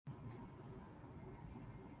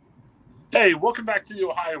Hey, welcome back to the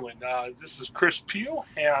Ohioan. This is Chris Pugh,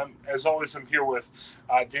 and as always, I'm here with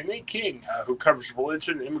Danae King, who covers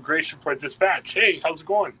religion and immigration for Dispatch. Hey, how's it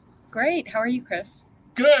going? Great. How are you, Chris?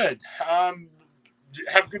 Good. Have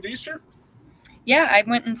a good Easter? Yeah, I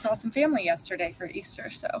went and saw some family yesterday for Easter,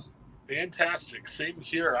 so. Fantastic. Same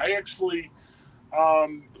here.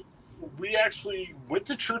 Um, we actually went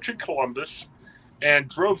to church in Columbus and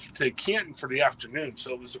drove to Canton for the afternoon.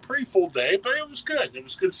 So it was a pretty full day, but it was good. It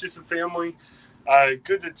was good to see some family.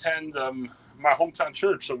 Good to attend my hometown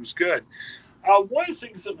church, so it was good. One of the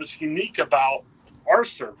things that was unique about our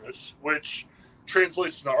service, which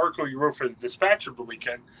translates to the article you wrote for the Dispatch of the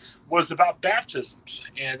weekend, was about baptisms.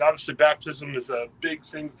 And obviously, baptism is a big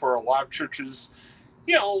thing for a lot of churches,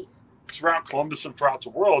 you know, throughout Columbus and throughout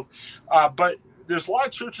the world. But there's a lot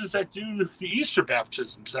of churches that do the Easter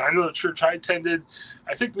baptisms. And I know the church I attended,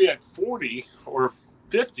 I think we had 40 or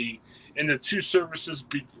 50 in the two services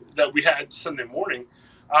that we had Sunday morning.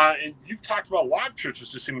 And you've talked about a lot of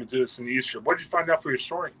churches who seem to do this in Easter. What did you find out for your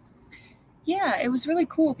story? Yeah, it was really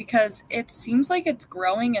cool because it seems like it's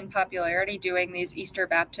growing in popularity doing these Easter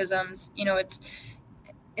baptisms.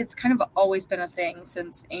 It's kind of always been a thing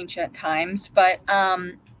since ancient times, but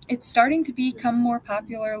it's starting to become more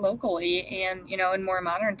popular locally and in more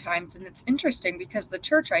modern times. And it's interesting because the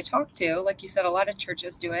church I talked to, like you said, a lot of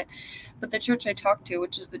churches do it, but the church I talked to,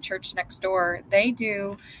 which is the church next door, they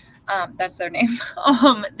do. That's their name.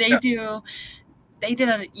 They Yeah. do they did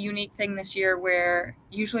a unique thing this year where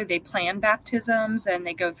usually they plan baptisms and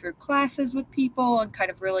they go through classes with people and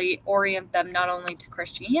kind of really orient them not only to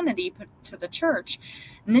Christianity but to the church.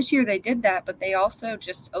 And this year they did that, but they also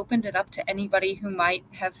just opened it up to anybody who might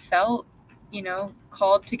have felt,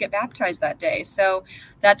 called to get baptized that day. So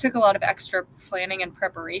that took a lot of extra planning and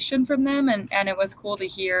preparation from them, and it was cool to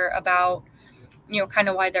hear about, kind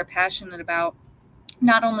of why they're passionate about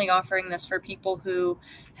not only offering this for people who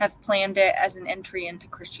have planned it as an entry into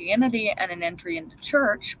Christianity and an entry into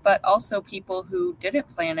church, but also people who didn't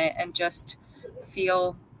plan it and just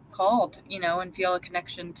feel called, and feel a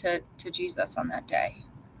connection to Jesus on that day.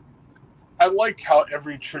 I like how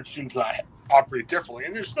every church seems to operate differently,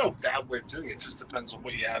 and there's no bad way of doing it. It just depends on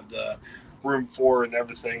what you have the room for and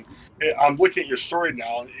everything. I'm looking at your story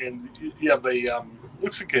now, and you have a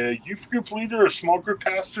looks like a youth group leader, a small group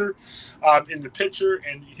pastor, in the picture,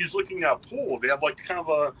 and he's looking at a pool. They have like kind of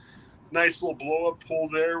a nice little blow up pool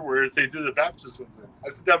there where they do the baptisms in.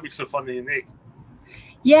 I think that makes it fun and unique.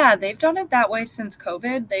 Yeah, they've done it that way since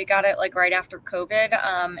COVID. They got it like right after COVID,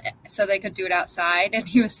 so they could do it outside. And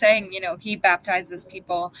he was saying, he baptizes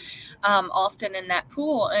people often in that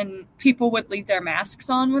pool, and people would leave their masks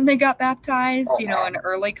on when they got baptized, Oh wow. in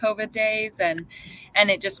early COVID days, and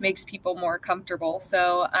it just makes people more comfortable.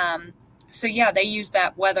 So yeah, they use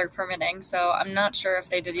that weather permitting. So I'm not sure if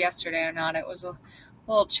they did yesterday or not. It was a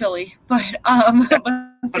little chilly, but but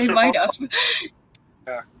they That's a might fun. have.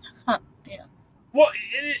 Yeah. Huh, yeah. Well,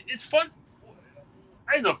 it's fun.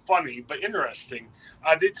 I know funny, but interesting.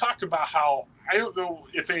 They talk about how I don't know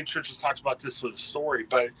if any churches talked about this with a story,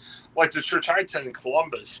 but like the church I attend in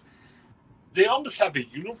Columbus, they almost have a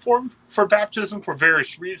uniform for baptism for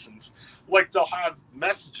various reasons. Like they'll have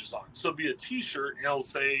messages on, so it'll be a T-shirt and it'll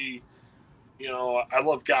say, I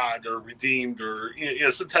love God or redeemed or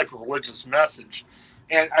some type of religious message.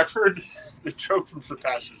 And I've heard the joke from some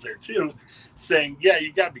pastors there too, saying, "Yeah,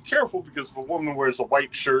 you got to be careful because if a woman wears a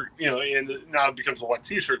white shirt, and now it becomes a white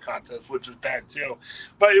T-shirt contest, which is bad too."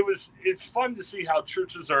 But it's fun to see how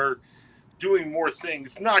churches are doing more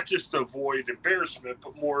things, not just to avoid embarrassment,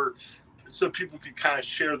 but more so people can kind of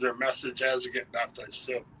share their message as they get baptized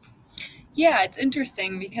too. Yeah, it's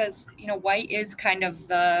interesting because, white is kind of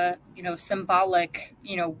the, symbolic,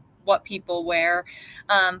 what people wear,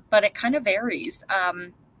 but it kind of varies.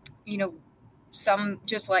 You know, some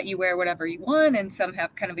just let you wear whatever you want, and some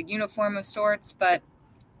have kind of a uniform of sorts. But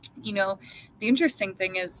you know, the interesting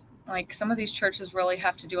thing is like some of these churches really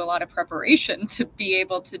have to do a lot of preparation to be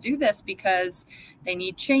able to do this because they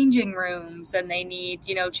need changing rooms and they need,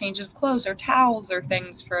 changes of clothes or towels or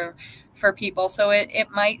things for people. So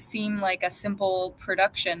it might seem like a simple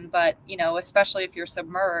production, but especially if you're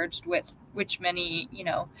submerged with which many,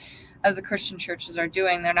 of the Christian churches are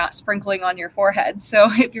doing, they're not sprinkling on your forehead. So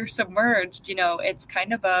if you're submerged, it's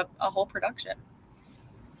kind of a whole production.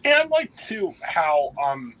 And I like too how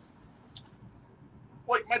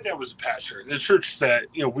like my dad was a pastor in the church that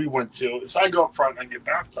we went to. So I go up front and I get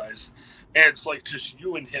baptized, and it's like just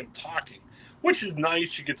you and him talking, which is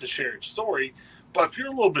nice. You get to share your story, but if you're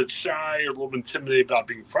a little bit shy or a little bit intimidated about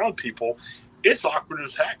being in front of people, it's awkward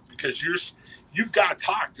as heck because you've got to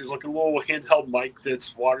talk. There's like a little handheld mic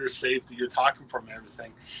that's water safe that you're talking from and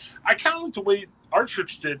everything. I kind of like the way our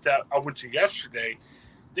church did that I went to yesterday.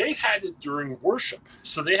 They had it during worship.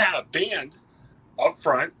 So they had a band up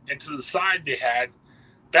front, and to the side they had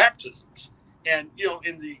baptisms. And,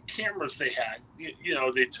 in the cameras they had,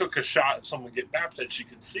 they took a shot of someone get baptized. You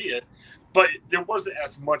could see it. But there wasn't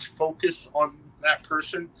as much focus on that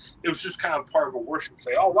person. It was just kind of part of a worship.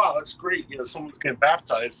 Say, oh, wow, that's great. Someone's getting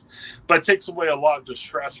baptized. But it takes away a lot of the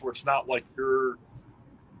stress where it's not like you're,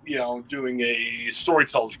 doing a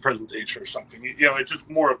storyteller's presentation or something. It's just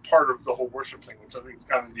more a part of the whole worship thing, which I think is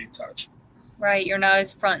kind of a neat touch. Right. You're not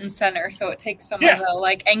as front and center. So it takes some of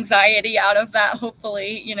the anxiety out of that,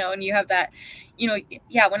 hopefully, and you have that,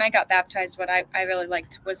 when I got baptized, what I really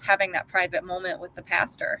liked was having that private moment with the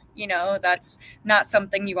pastor. That's not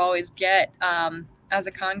something you always get as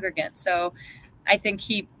a congregant. So I think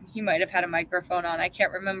he might have had a microphone on. I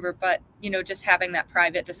can't remember, but, just having that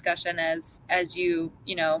private discussion as you,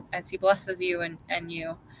 as he blesses you and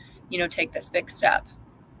you take this big step.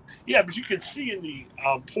 Yeah, but you could see in the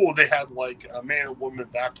pool they had like a man and woman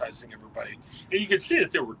baptizing everybody, and you could see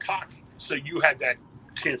that they were talking. So you had that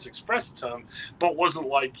chance to express it to them, but it wasn't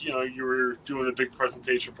like you were doing a big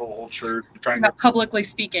presentation for the whole church, trying to publicly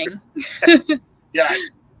speaking. Yeah,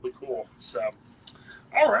 really cool. So,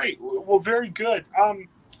 all right, well, very good.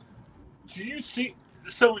 Do you see?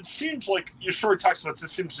 So it seems like your story talks about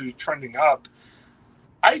this seems to be trending up.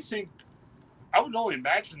 I think I would only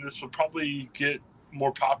imagine this would probably get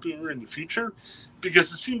more popular in the future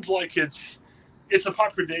because it seems like it's a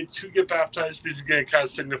popular day to get baptized because again it kind of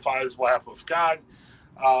signifies what happened with God,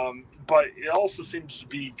 but it also seems to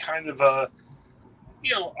be kind of a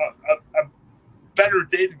better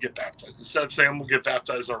day to get baptized. Instead of saying I'm gonna get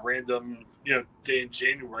baptized on a random day in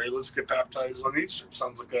January, let's get baptized on Easter.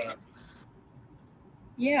 Sounds like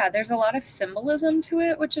there's a lot of symbolism to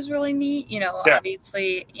it, which is really neat.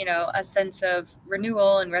 Obviously, a sense of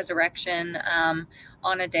renewal and resurrection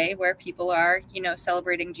on a day where people are,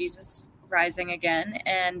 celebrating Jesus rising again.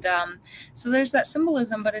 And so there's that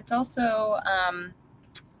symbolism, but it's also,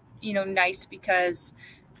 nice because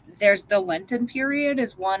there's the Lenten period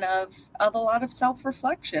is one of a lot of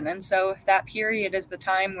self-reflection. And so if that period is the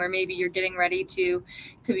time where maybe you're getting ready to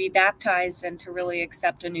be baptized and to really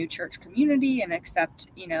accept a new church community and accept,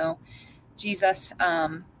 Jesus,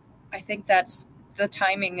 I think that's the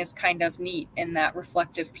timing is kind of neat in that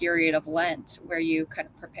reflective period of Lent where you kind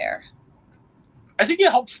of prepare. I think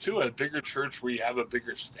it helps too at a bigger church where you have a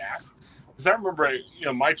bigger staff. Because I remember,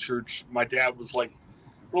 my church, my dad was like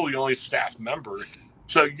really the only staff member.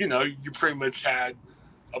 So, you pretty much had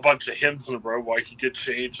a bunch of hymns in a row while you could get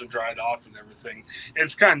changed and dried off and everything. And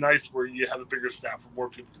it's kind of nice where you have a bigger staff and more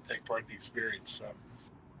people to take part in the experience. So,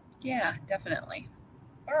 yeah, definitely.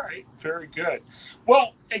 All right. Very good.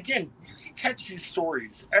 Well, again, you can catch these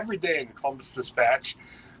stories every day in the Columbus Dispatch.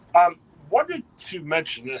 Wanted to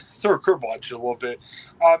mention, throw a curveball at you a little bit.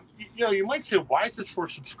 You might say, why is this for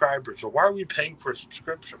subscribers or why are we paying for a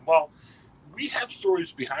subscription? Well, we have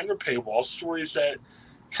stories behind our paywall, stories that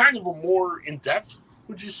kind of are more in-depth,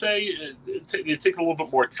 would you say? They take a little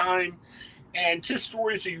bit more time, and just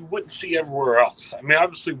stories that you wouldn't see everywhere else. I mean,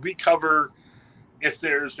 obviously, we cover if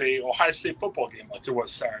there's a Ohio State football game like there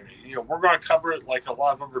was Saturday. We're going to cover it like a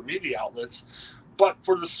lot of other media outlets. But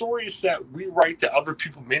for the stories that we write that other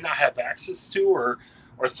people may not have access to or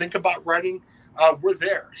think about writing, we're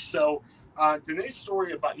there. So Danae's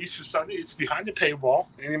story about Easter Sunday, it's behind the paywall,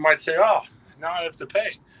 and you might say, oh, now I have to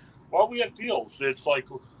pay. Well, we have deals. It's like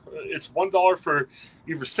it's $1 for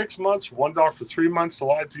either 6 months, $1 for 3 months. A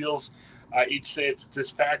lot of deals each day at the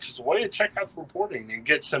Dispatch. It's a way to check out the reporting and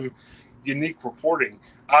get some unique reporting.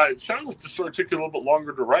 It sounds like the story took you a little bit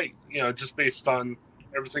longer to write, just based on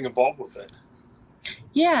everything involved with it.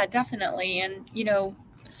 Yeah, definitely. And,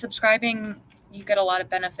 subscribing, you get a lot of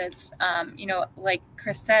benefits. Like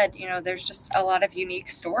Chris said, there's just a lot of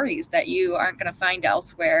unique stories that you aren't going to find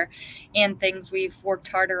elsewhere and things we've worked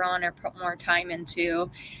harder on or put more time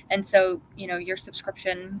into. And so, your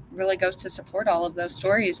subscription really goes to support all of those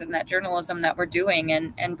stories and that journalism that we're doing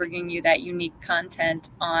and bringing you that unique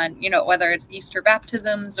content on, whether it's Easter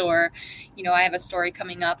baptisms or, I have a story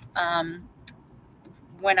coming up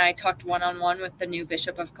when I talked one-on-one with the new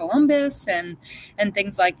Bishop of Columbus and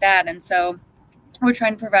things like that. And so we're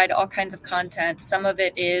trying to provide all kinds of content. Some of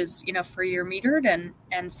it is, free or metered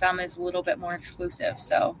and some is a little bit more exclusive.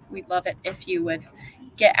 So we'd love it if you would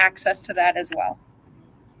get access to that as well.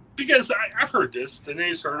 Because I've heard this,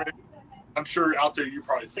 Danae's heard it. I'm sure out there you're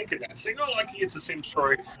probably thinking that, saying, oh, I can get the same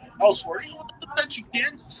story elsewhere. Sometimes you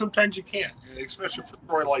can, sometimes you can't. And especially for a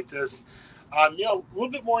story like this, a little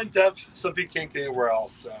bit more in depth, stuff you can't get anywhere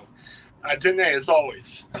else. So, Danae, as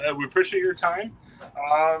always, we appreciate your time.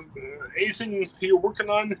 Anything you're working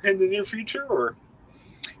on in the near future, or?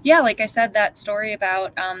 Yeah, like I said, that story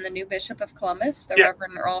about the new Bishop of Columbus, the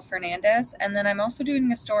Reverend Earl Fernandez. And then I'm also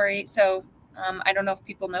doing a story. So I don't know if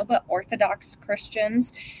people know, but Orthodox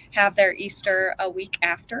Christians have their Easter a week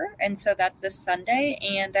after. And so that's this Sunday.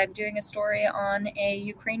 And I'm doing a story on a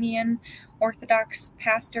Ukrainian Orthodox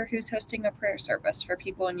pastor who's hosting a prayer service for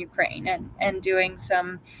people in Ukraine and doing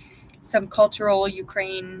some cultural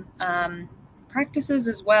Ukraine practices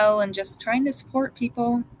as well, and just trying to support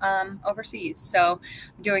people overseas. So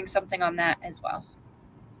I'm doing something on that as well.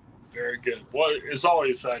 Very good. Well, as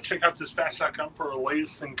always, check out dispatch.com for the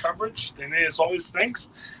latest in coverage. Danae, as always,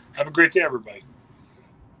 thanks. Have a great day, everybody.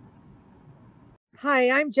 Hi,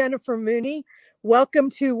 I'm Jennifer Mooney. Welcome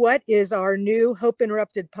to what is our new Hope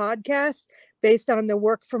Interrupted podcast based on the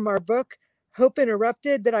work from our book, Hope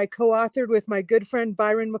Interrupted, that I co-authored with my good friend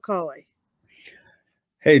Byron McCauley.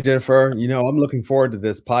 Hey, Jennifer, I'm looking forward to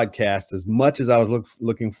this podcast as much as I was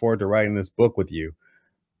looking forward to writing this book with you.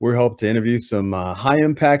 We hope to interview some high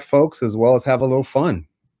impact folks as well as have a little fun.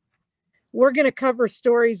 We're going to cover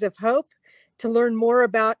stories of hope. To learn more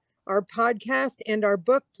about our podcast and our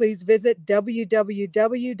book, please visit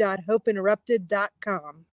www.hopeinterrupted.com.